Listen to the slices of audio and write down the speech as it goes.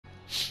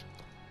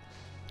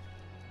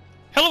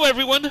Hello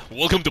everyone,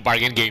 welcome to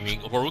Bargain Gaming,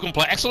 where we can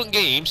play excellent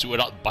games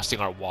without busting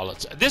our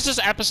wallets. This is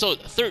episode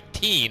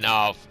 13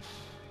 of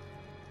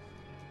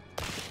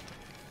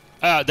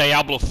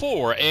Diablo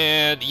 4,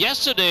 and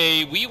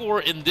yesterday we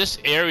were in this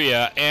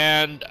area,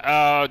 and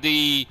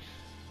I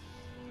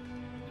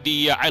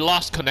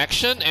lost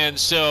connection, and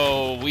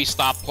so we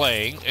stopped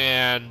playing,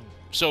 and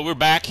so we're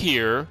back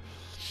here,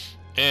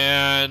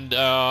 and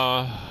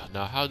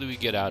now how do we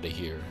get out of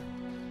here?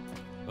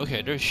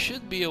 Okay, there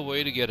should be a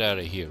way to get out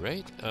of here,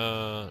 right?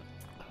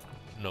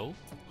 No.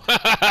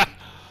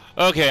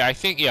 Okay, I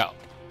think, yeah.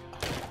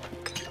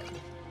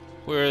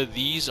 Where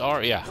these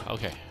are, yeah,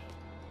 okay.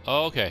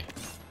 Okay.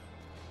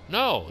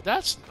 No,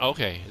 that's,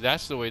 okay,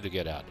 that's the way to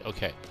get out,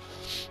 okay.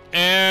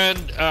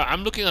 And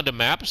I'm looking at the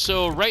map,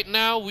 so right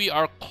now we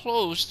are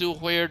close to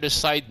where the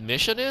side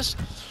mission is.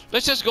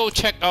 Let's just go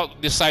check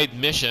out the side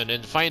mission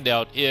and find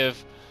out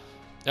if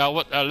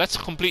let's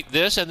complete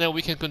this, and then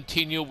we can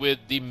continue with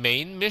the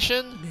main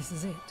mission. This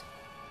is it.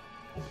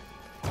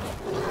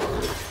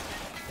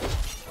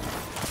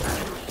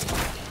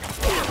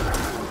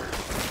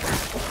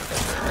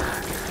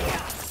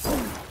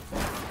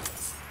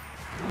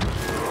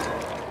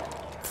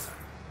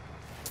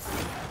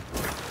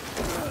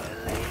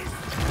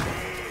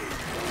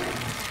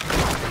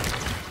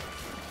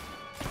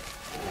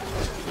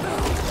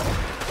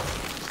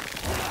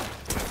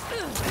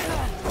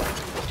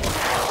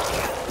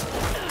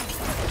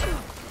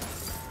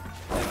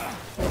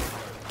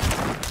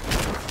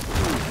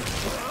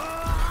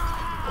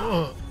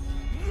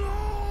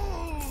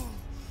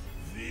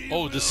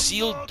 Oh, the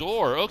sealed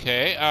door.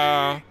 Okay.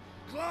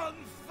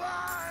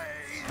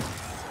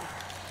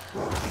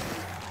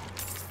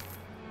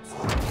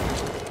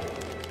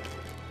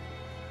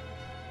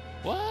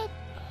 What?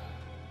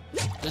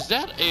 Is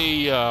that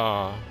a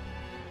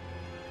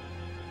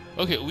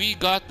Okay, we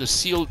got the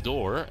sealed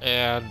door,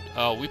 and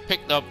we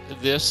picked up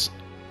this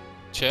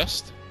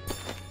chest.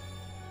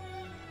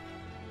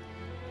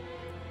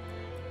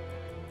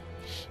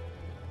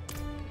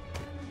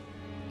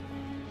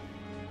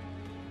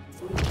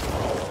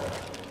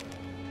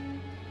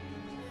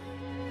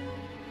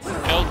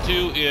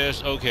 L2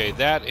 is, okay,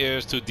 that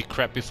is to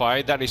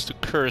decrepify, that is to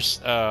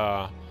curse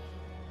our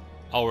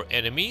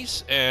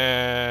enemies,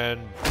 and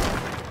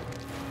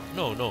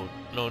no.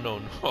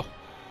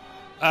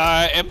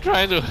 I am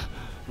trying to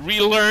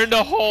relearn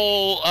the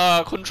whole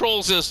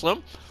control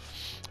system.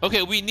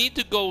 Okay, we need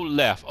to go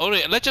left.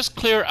 Okay, let's just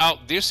clear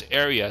out this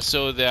area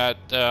so that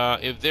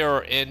if there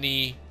are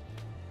any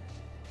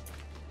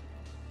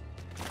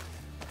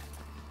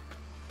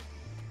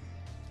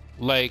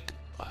like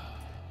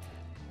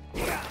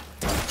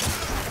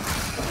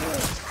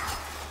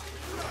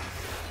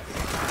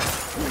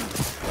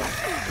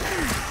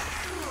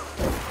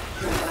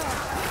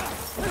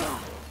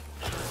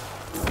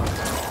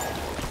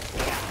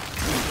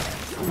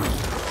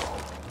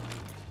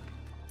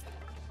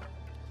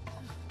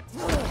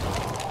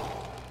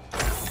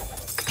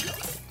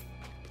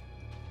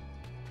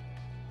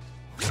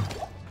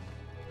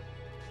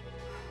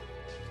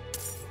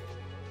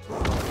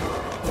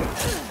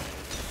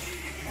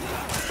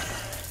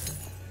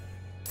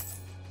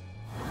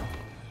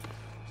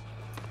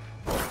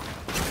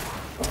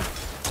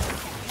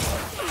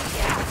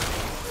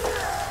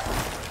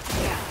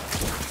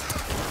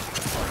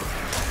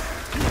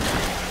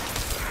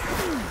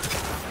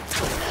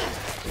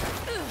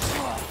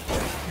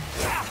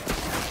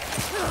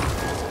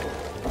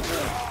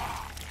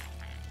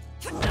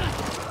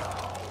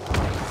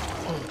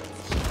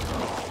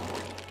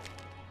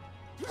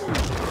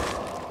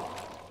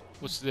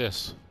what's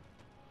this?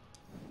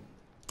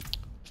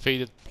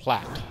 Faded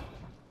plaque.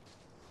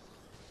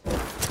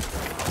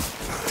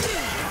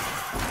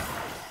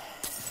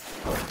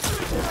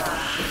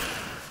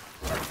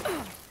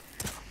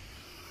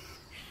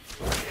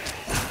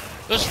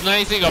 There's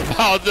nice thing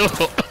about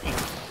the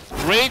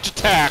range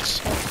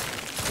attacks.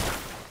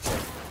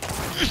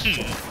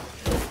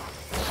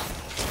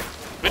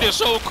 It is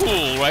so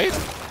cool, right?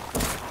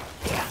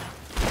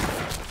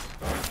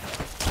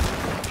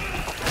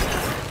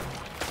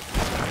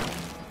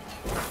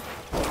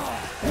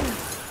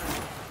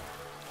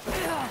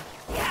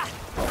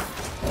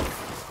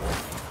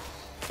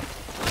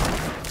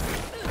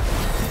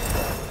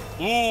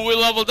 Ooh, we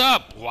leveled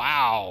up!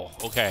 Wow,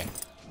 okay.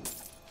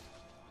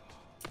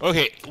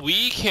 Okay,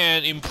 we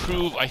can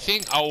improve, I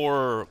think,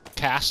 our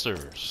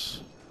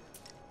casters.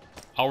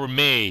 Our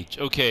mage.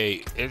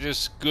 Okay, it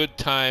is good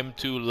time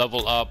to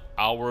level up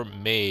our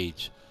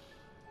mage.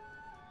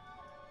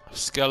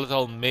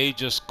 Skeletal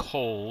Mage's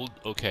Cold.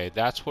 Okay,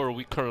 that's where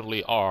we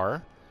currently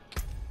are.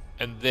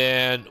 And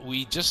then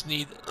we just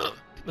need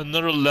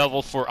another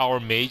level for our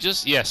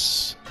mages.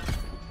 Yes.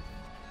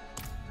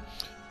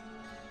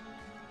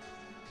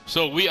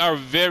 So we are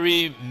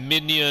very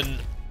minion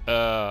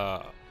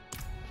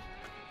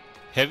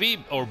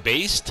heavy or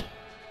based.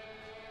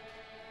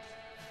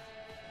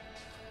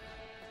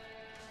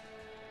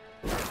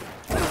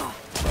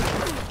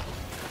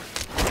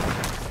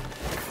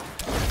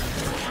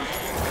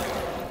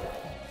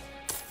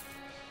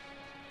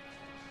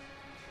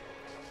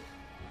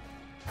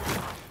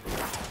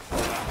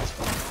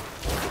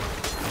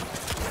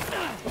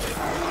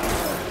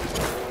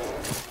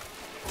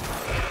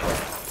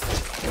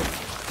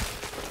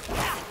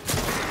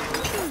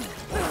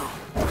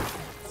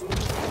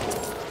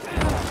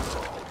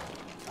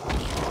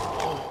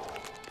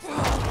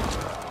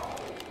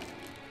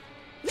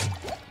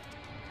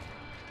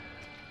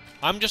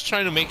 I'm just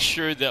trying to make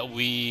sure that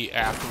we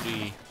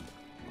actually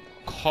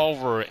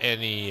cover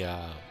any...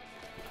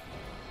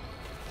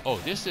 Oh,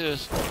 this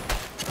is...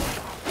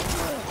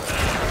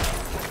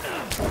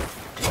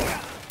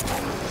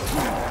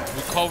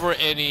 We cover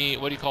any...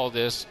 What do you call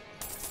this?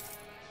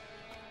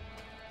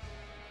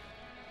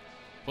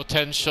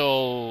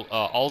 Potential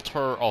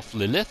altar of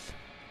Lilith?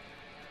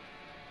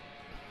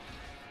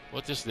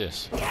 What is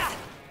this?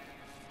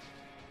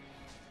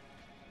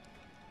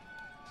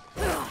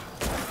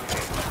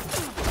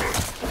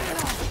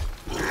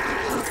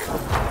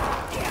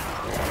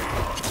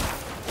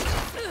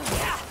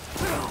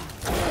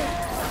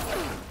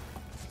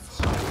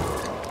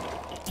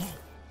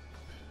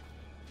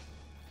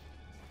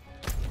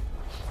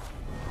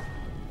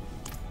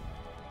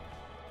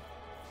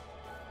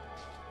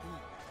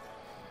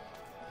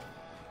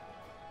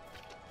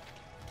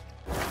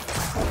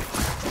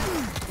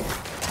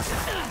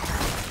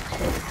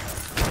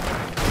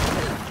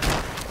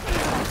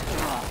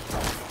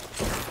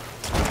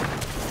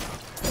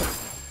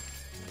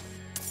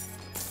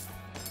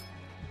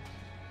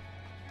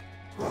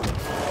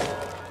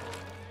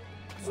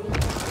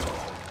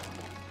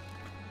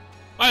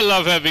 I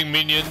love having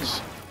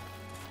minions.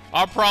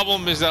 Our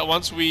problem is that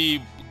once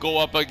we go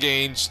up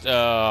against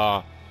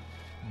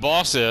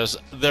bosses,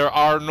 there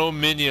are no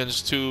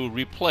minions to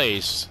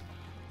replace.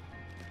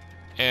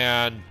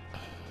 And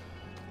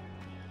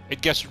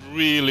it gets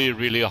really,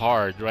 really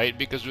hard, right?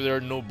 Because there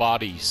are no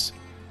bodies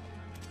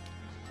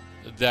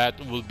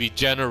that will be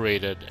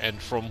generated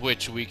and from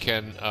which we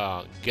can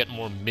get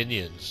more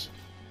minions.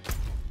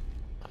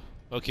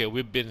 Okay,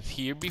 we've been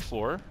here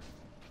before.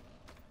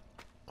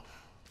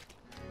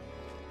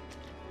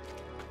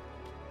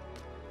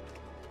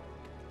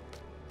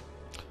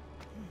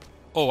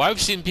 Oh,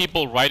 I've seen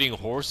people riding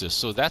horses,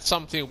 so that's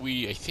something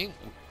I think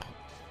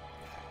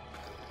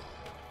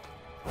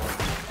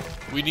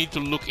we need to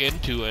look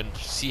into and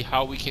see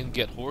how we can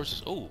get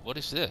horses. Oh, what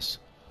is this?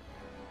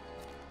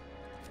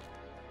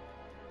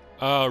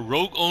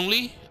 Rogue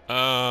only?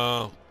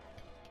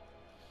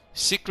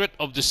 Secret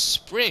of the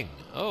Spring.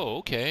 Oh,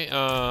 okay.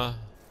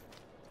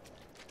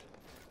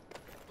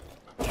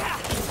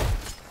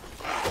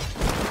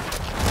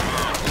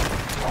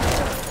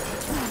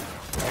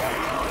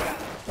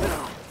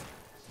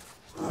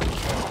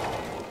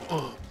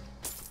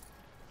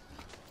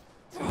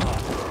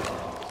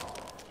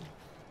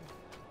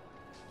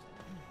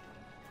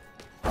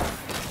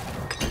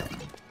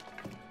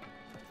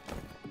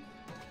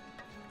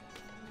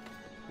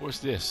 What's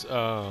this?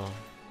 Oh,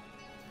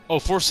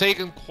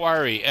 Forsaken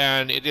Quarry,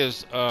 and it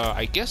is,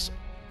 I guess,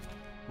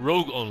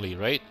 rogue only,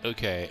 right?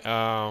 Okay.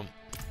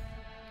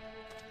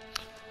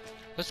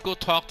 Let's go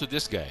talk to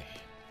this guy.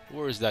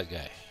 Where is that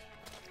guy?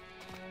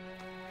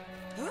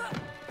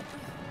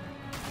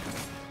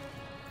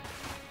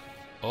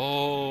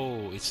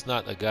 Oh, it's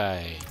not a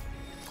guy.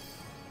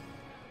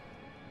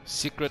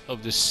 Secret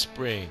of the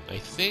Spring.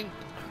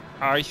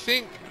 I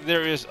think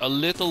there is a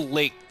little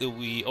lake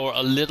that or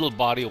a little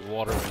body of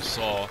water we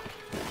saw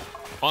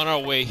on our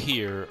way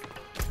here.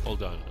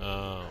 Hold on.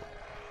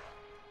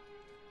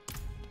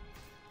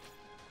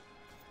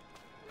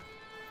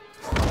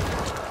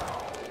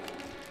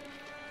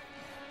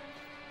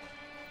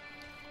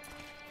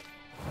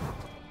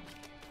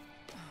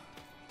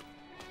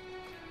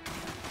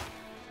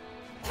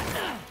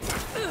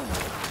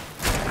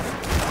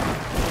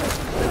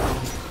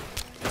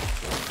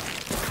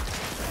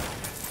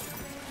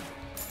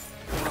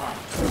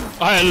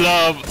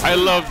 I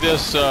love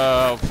this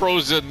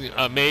frozen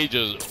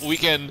mages. We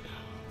can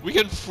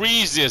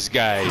freeze these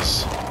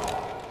guys.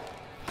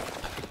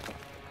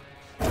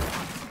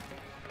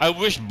 I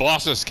wish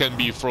bosses can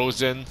be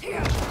frozen.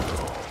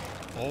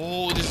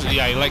 Oh, this is,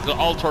 yeah, like the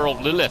altar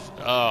of Lilith.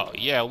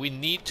 Yeah, we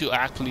need to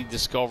actually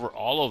discover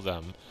all of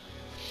them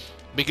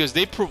because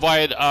they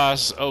provide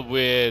us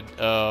with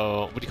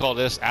what do you call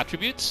this?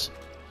 Attributes.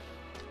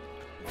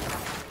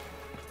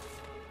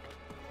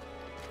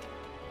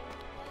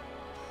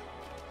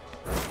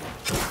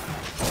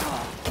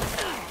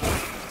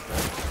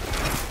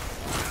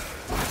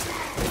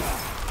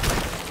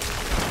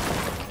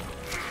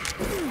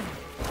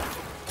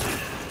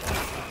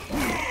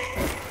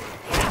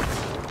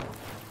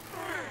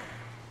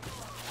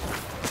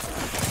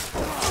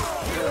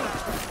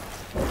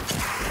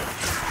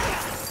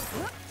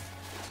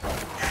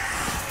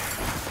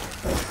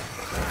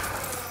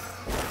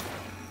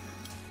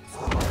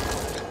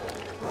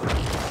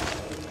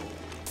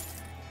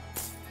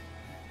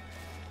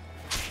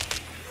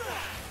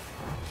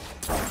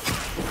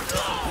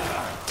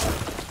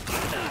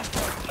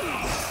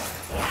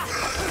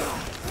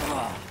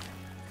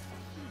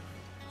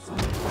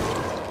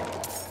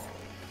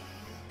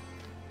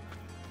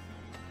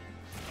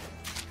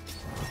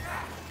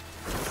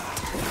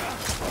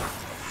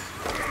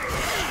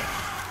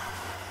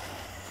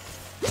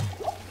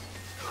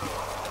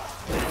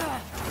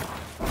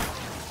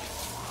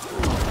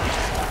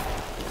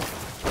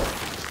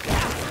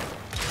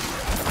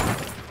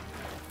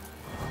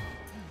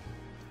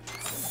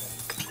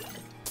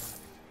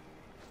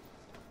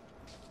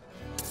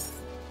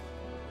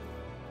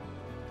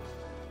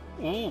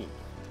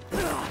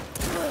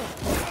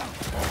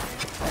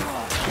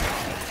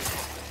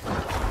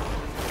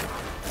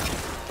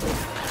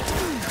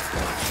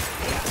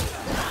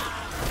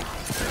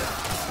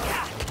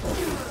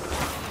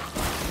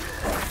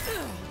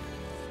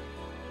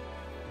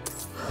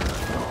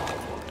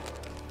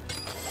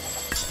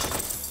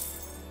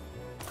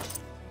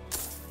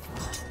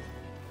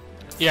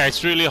 Yeah,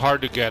 it's really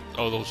hard to get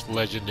all those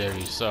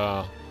legendaries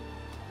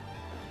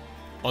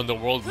on the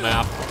world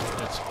map.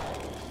 It's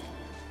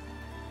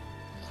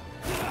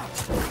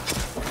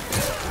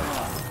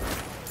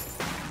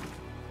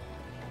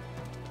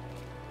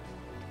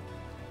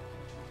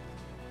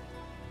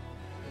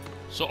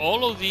so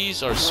all of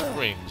these are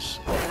springs.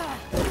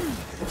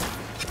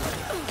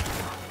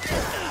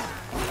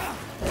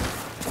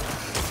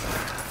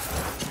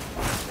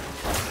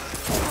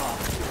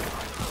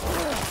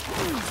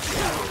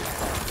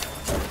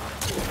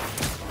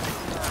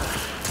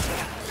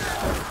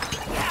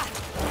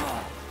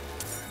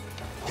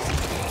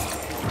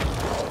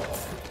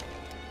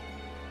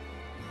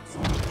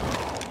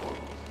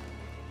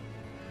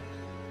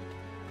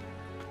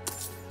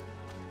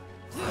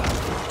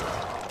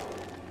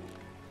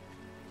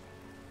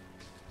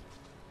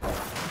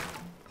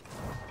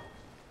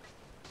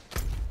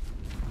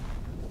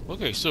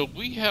 Okay, so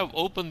we have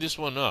opened this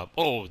one up.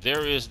 Oh,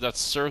 there is that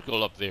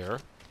circle up there.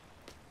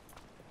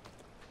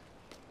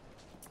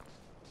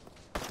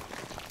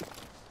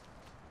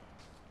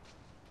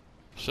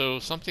 So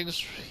something's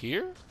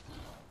here?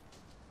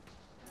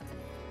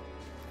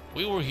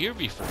 We were here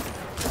before.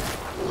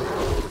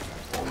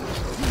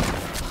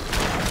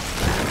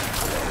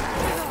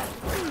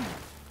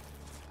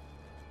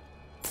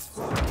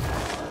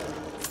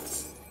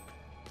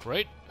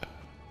 Right?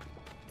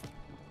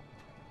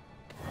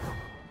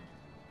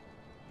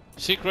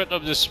 Secret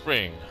of the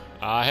spring.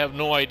 I have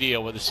no idea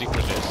what the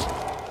secret is.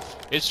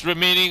 It's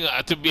remaining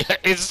to be.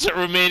 It's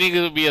remaining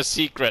to be a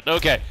secret.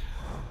 Okay.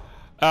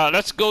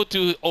 Let's go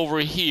to over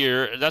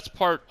here. That's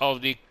part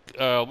of the.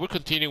 We're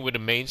continuing with the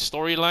main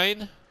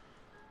storyline.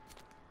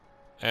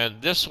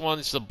 And this one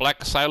is the Black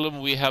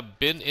Asylum. We have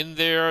been in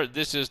there.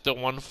 This is the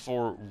one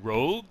for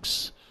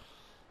rogues.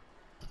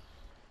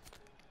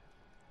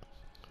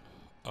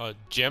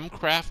 Gem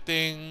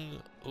crafting.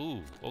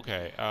 Ooh.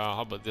 Okay.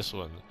 How about this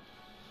one?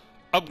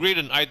 Upgrade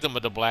an item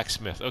at the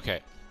blacksmith.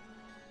 Okay.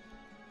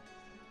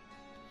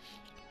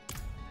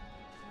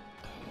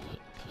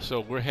 So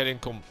we're heading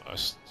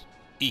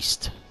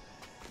east.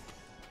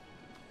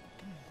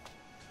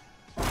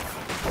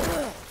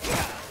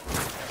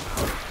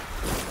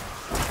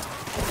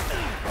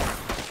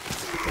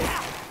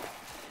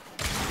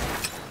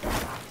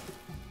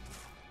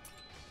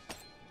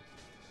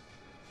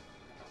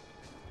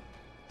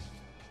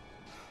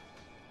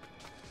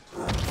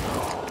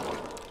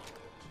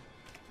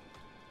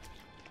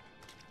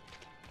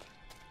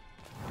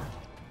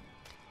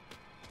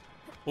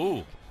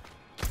 Ooh.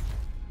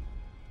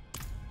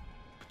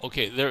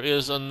 Okay, there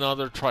is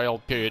another trial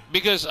period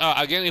because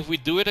again, if we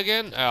do it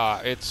again,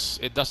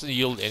 it doesn't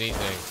yield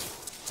anything.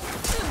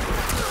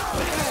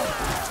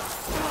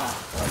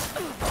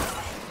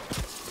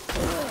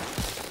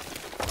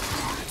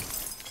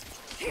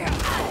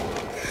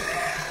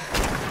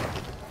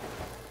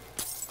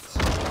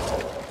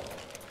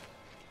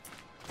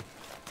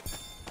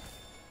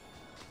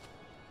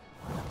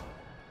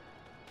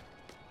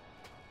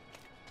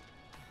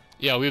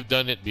 Yeah, we've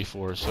done it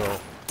before, so.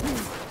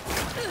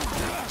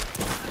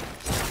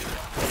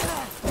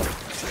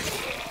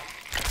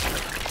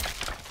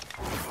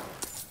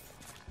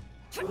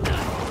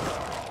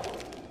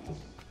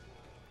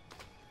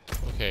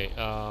 Okay,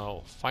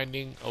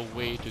 finding a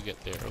way to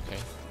get there, okay.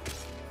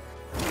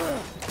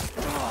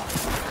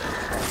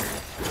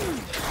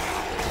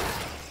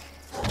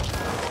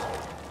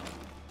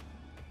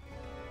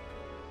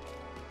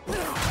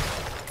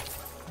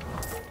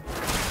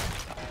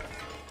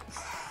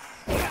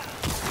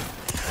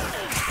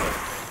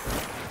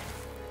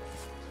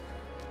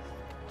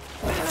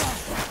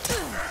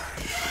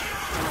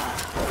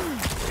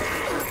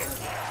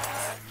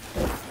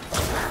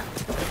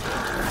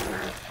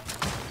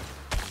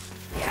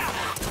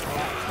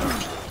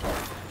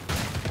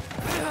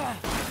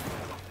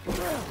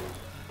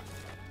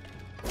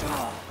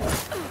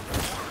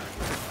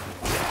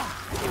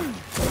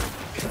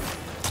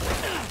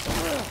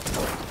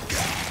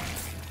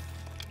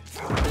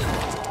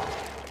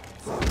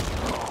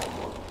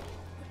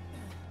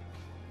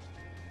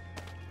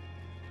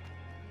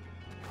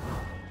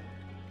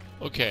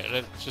 Okay,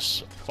 let's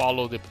just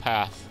follow the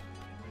path.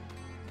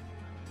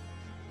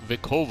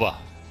 Vikova.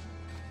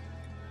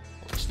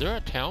 Is there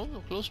a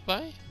town close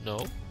by?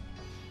 No.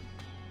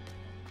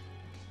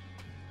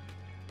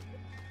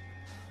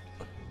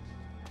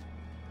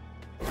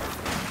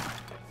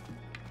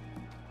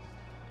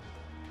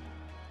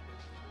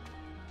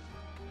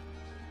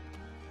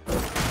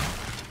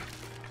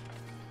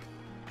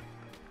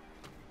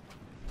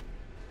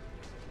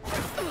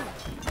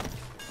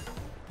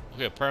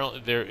 Okay,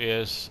 apparently there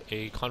is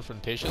a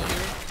confrontation here.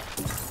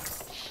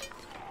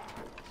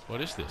 What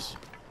is this?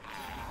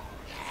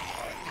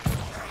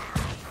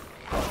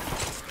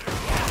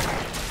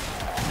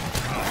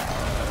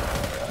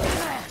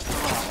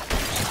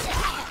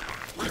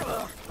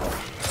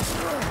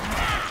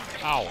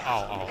 Ow,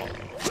 ow, ow.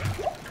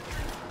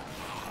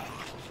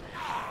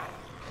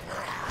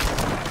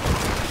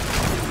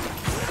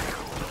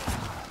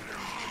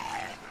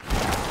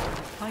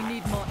 I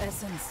need more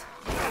essence.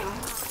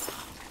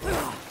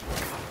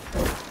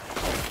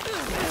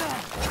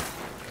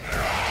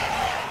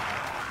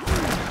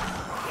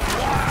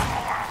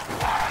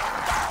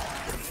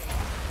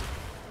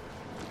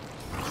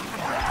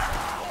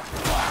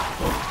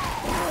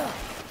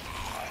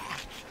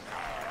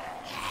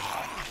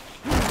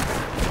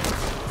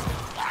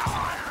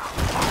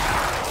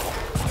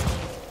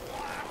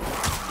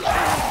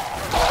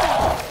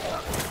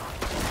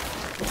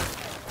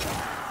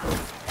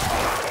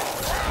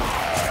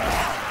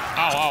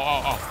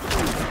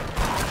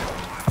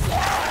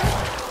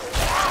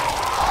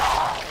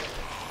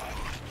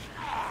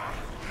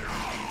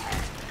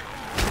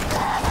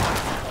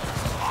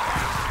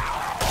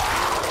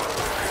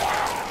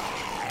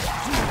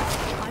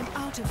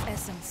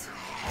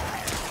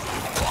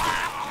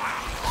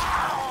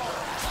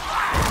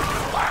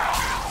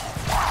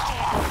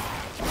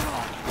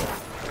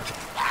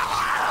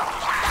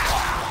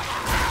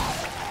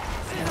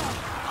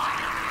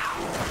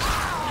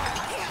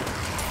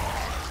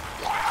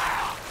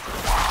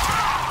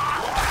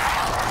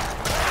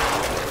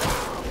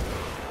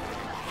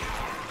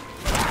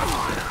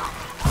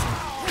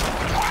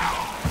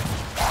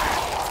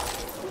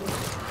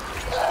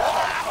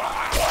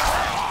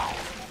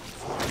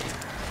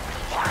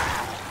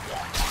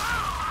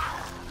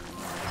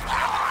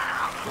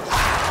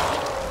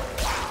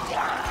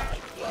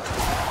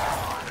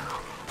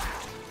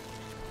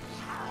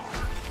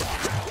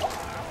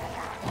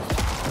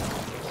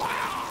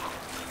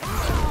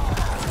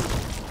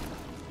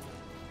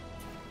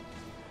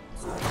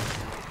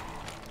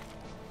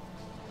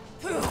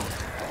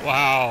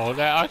 Wow,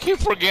 I keep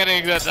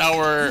forgetting that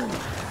our...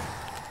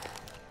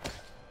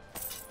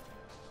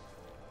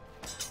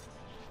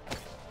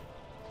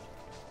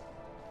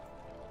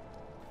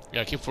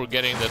 Yeah, I keep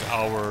forgetting that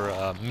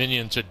our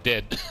minions are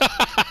dead.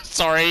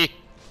 Sorry.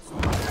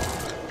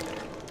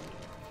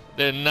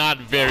 They're not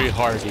very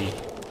hardy.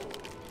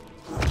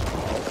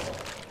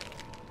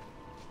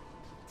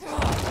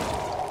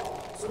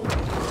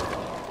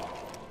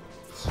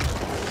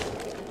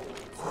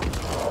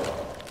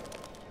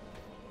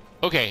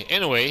 Okay,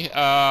 anyway,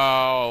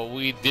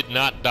 we did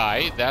not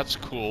die. That's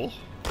cool.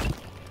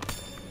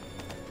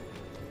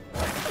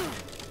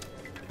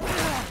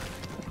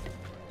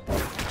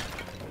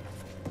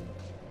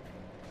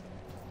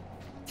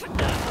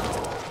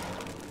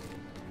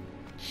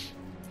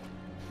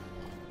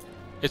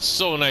 It's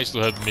so nice to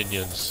have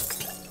minions.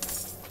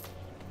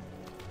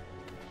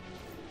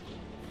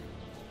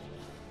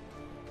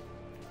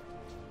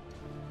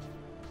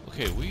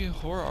 Okay,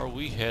 where are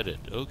we headed?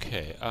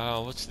 Okay,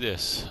 what's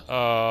this?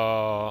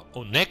 Oh,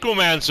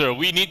 Necromancer!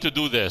 We need to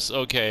do this.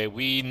 Okay,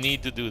 we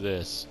need to do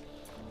this.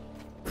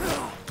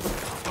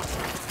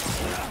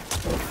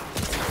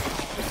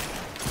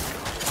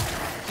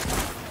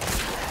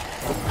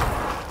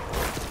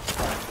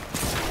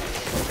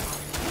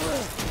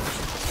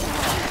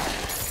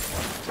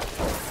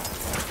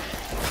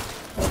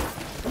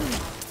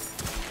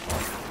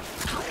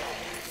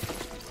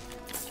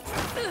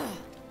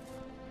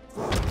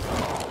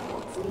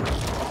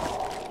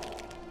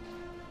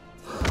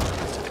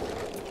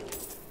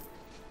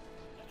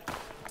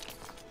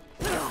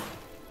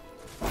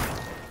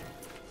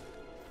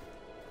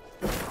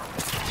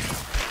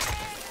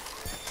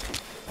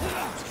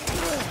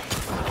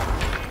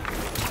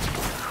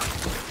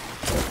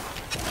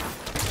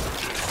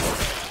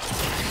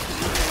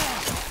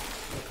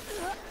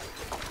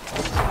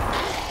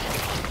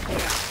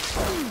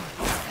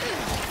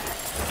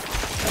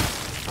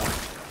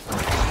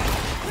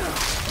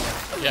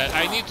 Yeah,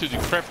 I need to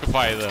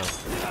decryptify them.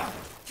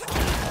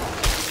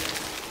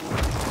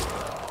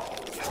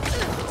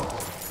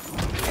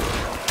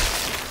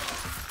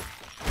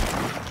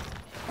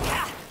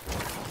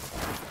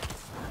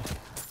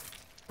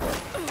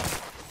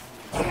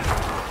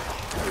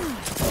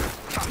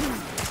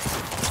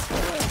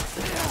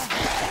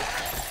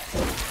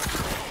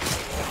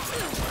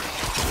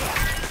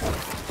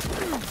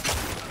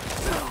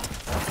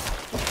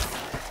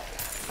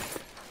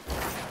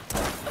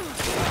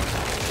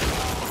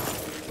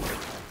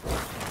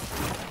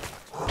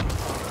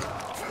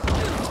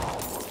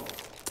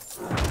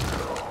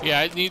 Yeah,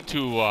 I need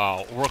to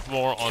work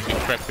more on the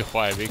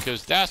rectify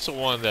because that's the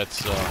one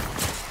that's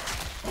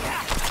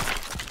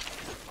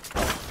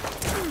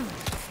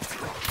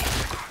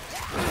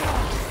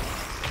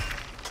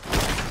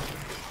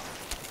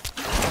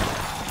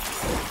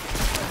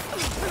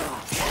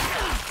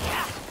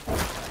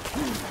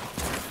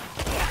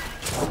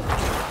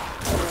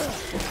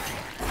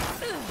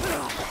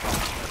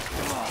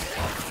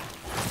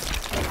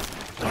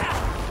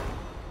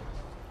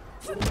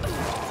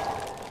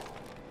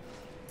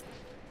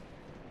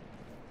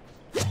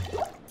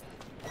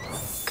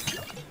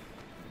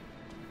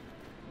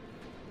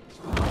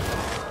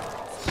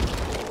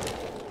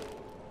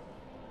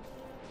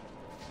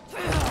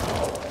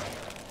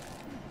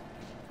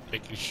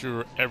making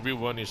sure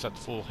everyone is at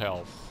full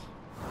health.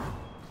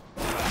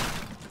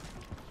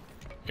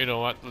 You know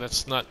what?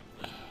 Let's not.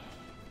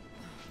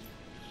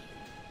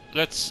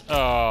 Let's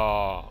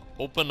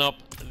open up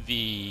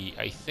the,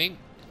 I think,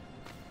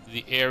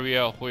 the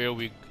area where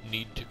we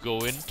need to go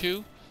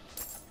into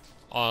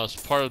as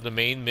part of the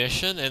main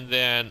mission, and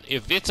then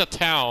if it's a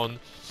town,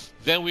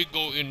 then we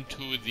go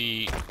into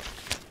the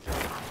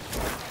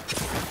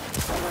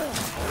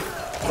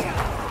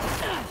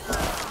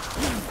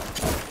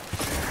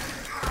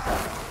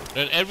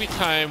and every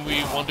time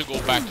we want to go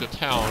back to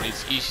town,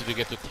 it's easy to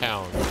get to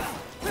town.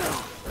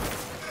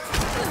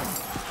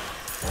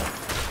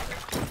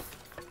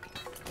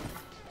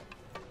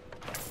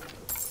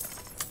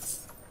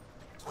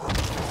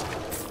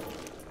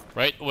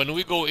 Right? When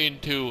we go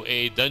into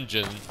a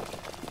dungeon,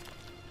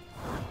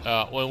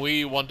 when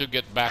we want to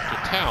get back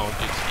to town,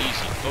 it's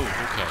easy. Oh,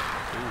 okay.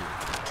 Ooh.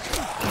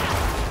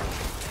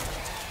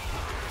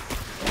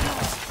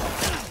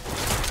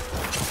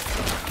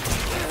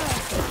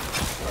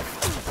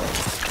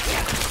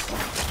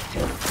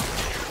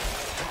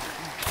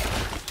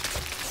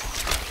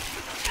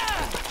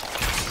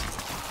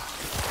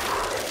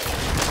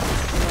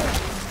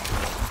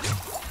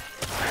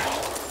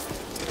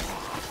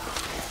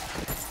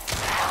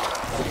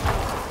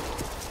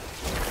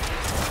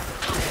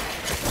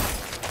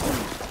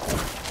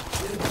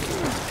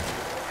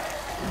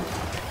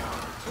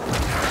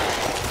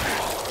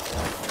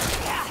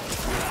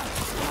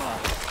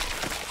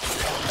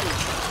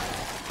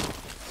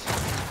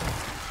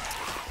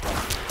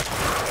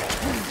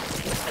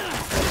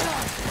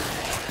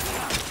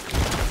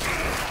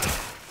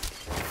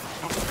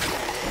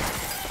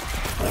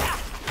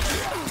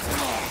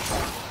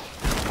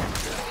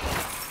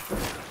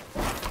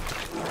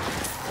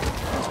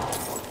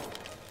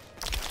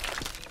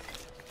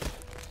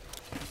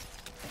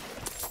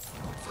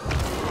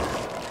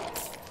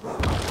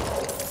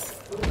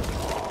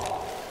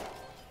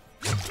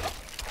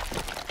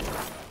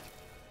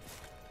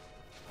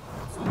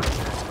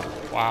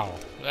 Wow,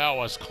 that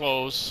was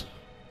close.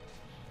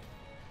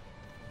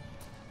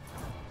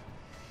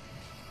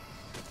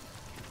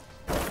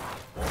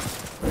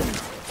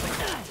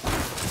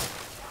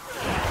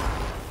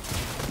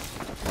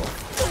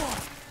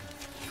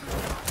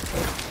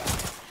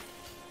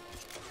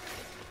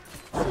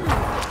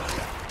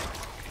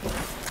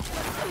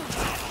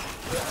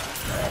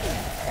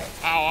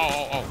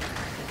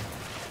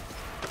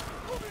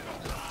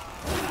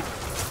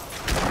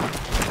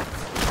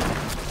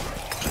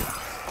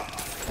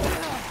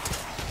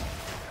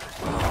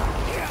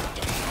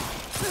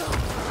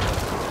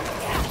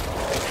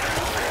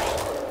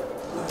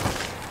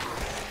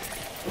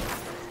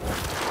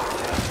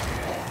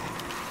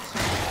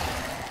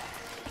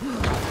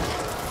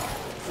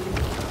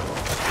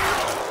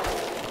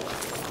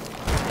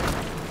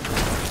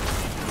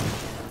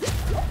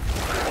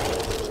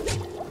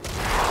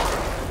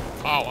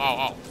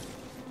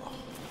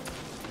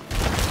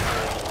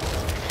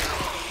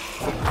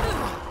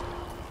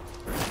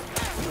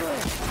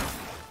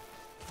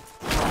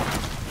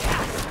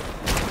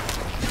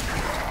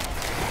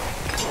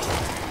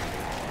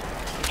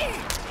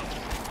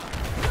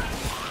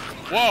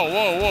 Whoa,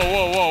 whoa, whoa,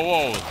 whoa,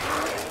 whoa,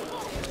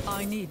 whoa.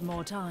 I need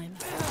more time.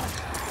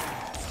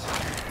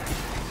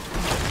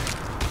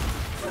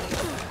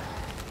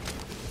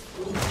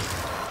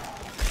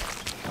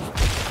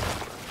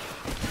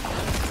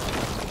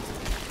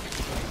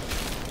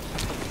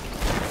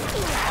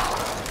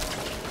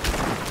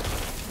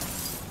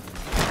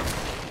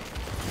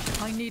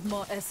 I need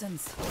more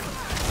essence.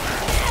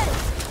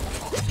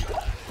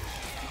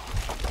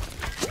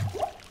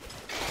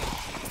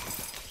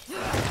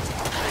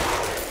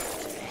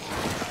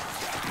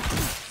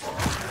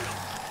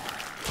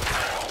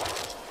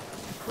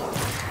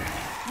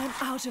 I'm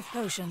out of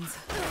potions.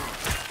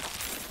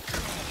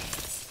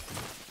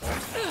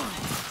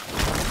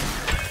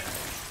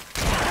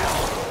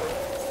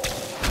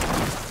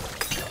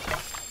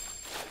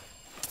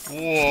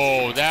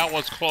 Whoa, that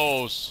was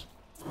close.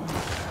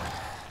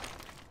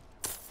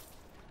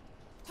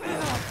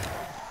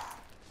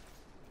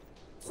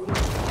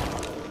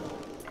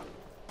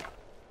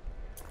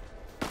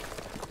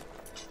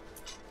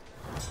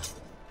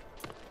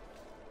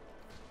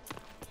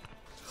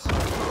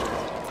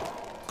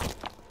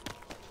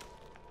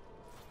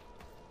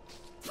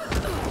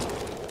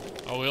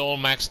 Are we all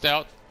maxed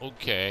out?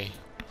 Okay.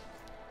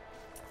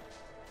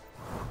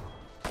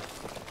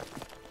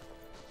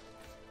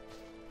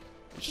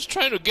 Just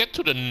trying to get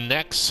to the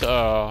next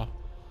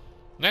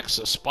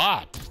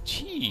spot.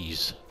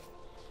 Jeez.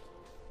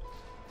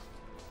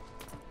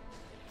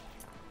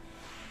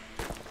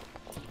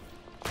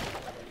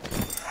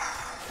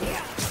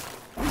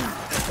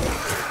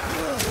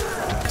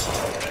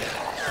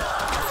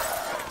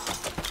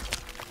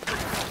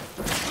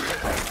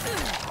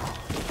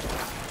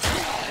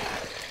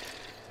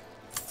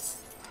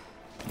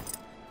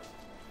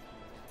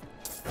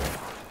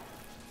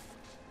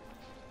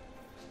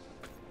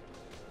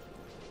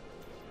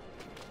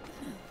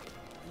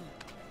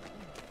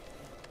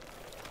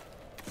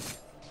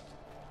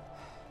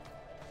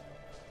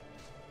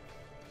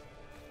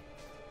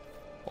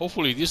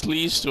 Hopefully this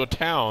leads to a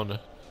town.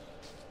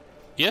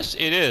 Yes,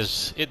 it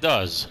is. It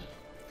does.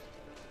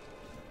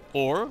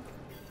 Or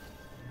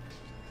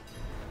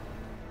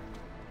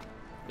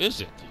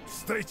is it?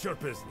 State your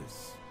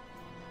business.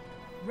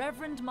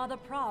 Reverend Mother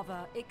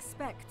Prava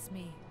expects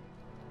me.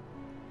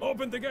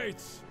 Open the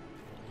gates.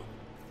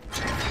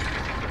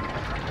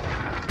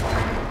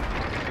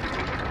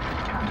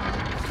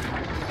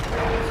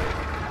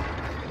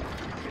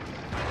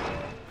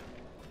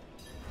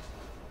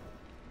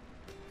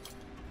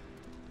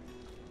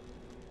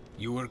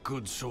 You were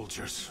good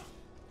soldiers.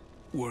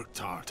 Worked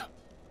hard.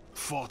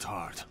 Fought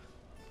hard.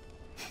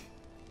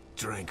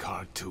 Drank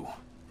hard too.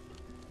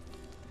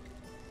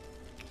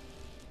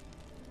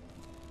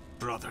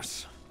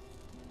 Brothers.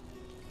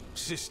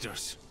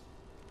 Sisters.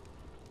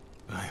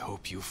 I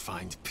hope you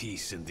find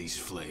peace in these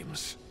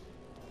flames.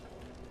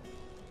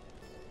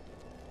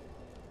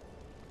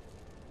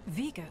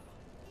 Vigo,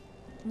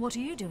 what are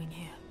you doing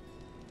here?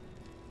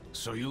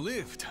 So you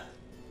lived.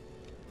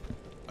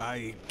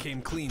 I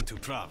came clean to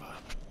Prava.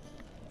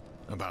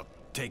 About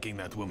taking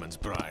that woman's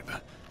bribe.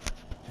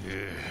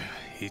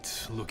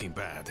 It's looking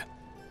bad.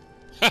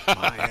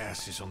 My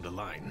ass is on the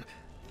line.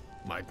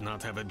 Might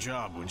not have a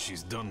job when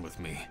she's done with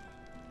me.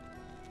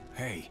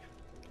 Hey,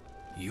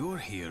 you're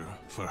here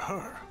for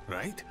her,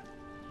 right?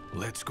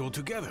 Let's go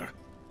together.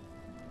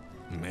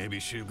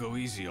 Maybe she'll go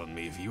easy on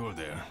me if you're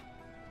there.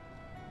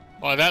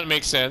 Well, that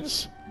makes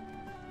sense.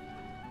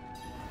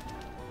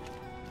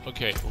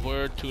 Okay,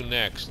 where to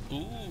next?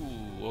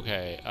 Ooh,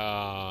 okay.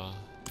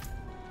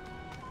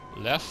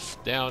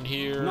 Left down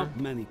here. Not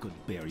many could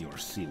bear your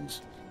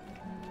sins.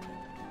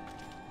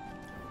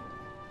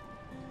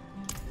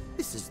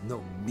 This is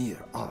no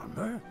mere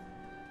armor.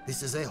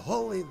 This is a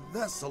holy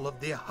vessel of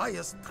the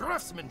highest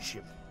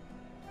craftsmanship.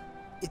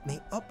 It may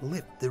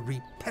uplift the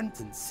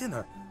repentant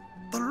sinner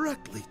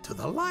directly to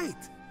the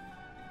light.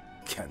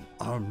 Can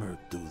armor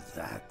do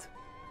that?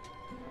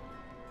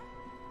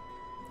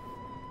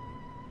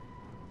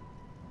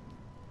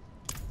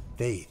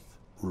 faith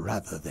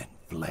rather than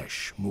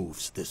flesh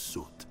moves this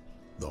suit,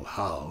 though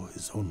how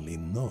is only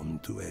known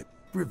to a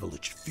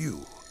privileged few.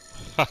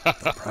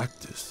 The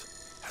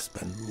practice has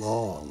been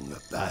long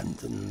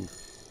abandoned.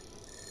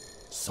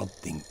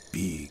 Something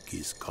big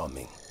is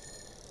coming.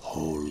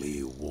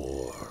 Holy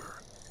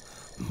war.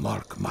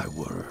 Mark my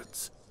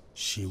words.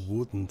 She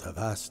wouldn't have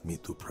asked me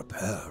to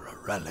prepare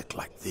a relic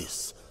like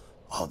this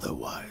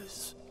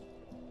otherwise.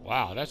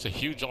 Wow, that's a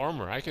huge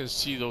armor. I can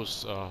see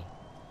those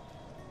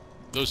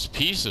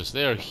pieces.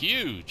 They're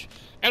huge.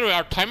 Anyway,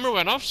 our timer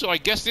went off, so I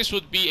guess this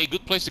would be a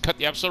good place to cut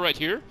the episode right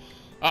here.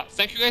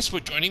 Thank you guys for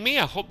joining me.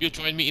 I hope you'll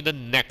join me in the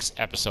next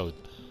episode.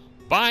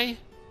 Bye.